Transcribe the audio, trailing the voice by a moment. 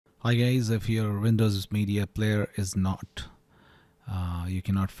Hi guys, if your Windows Media Player is not, you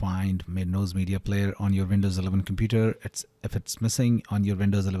cannot find Windows Media Player on your Windows 11 computer, if it's missing on your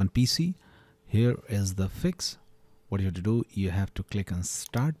Windows 11 PC, here is the fix. What you have to do, you have to click on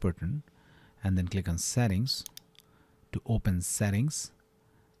Start button and then click on Settings to open Settings.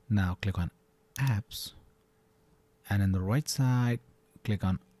 Now click on Apps and in the right side, click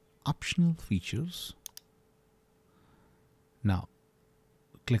on Optional Features. Now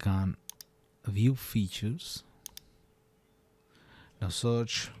click on View Features. Now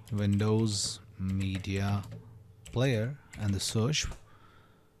search Windows Media Player and the search.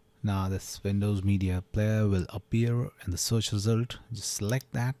 Now this Windows Media Player will appear in the search result. Just select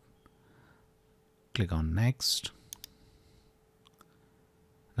that. Click on Next.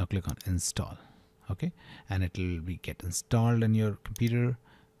 Now click on Install. Okay, and it will get installed in your computer,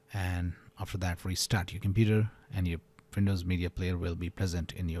 and after that restart your computer and your Windows Media Player will be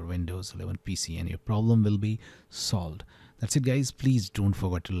present in your Windows 11 PC and your problem will be solved. That's it guys. Please don't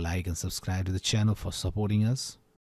forget to like and subscribe to the channel for supporting us.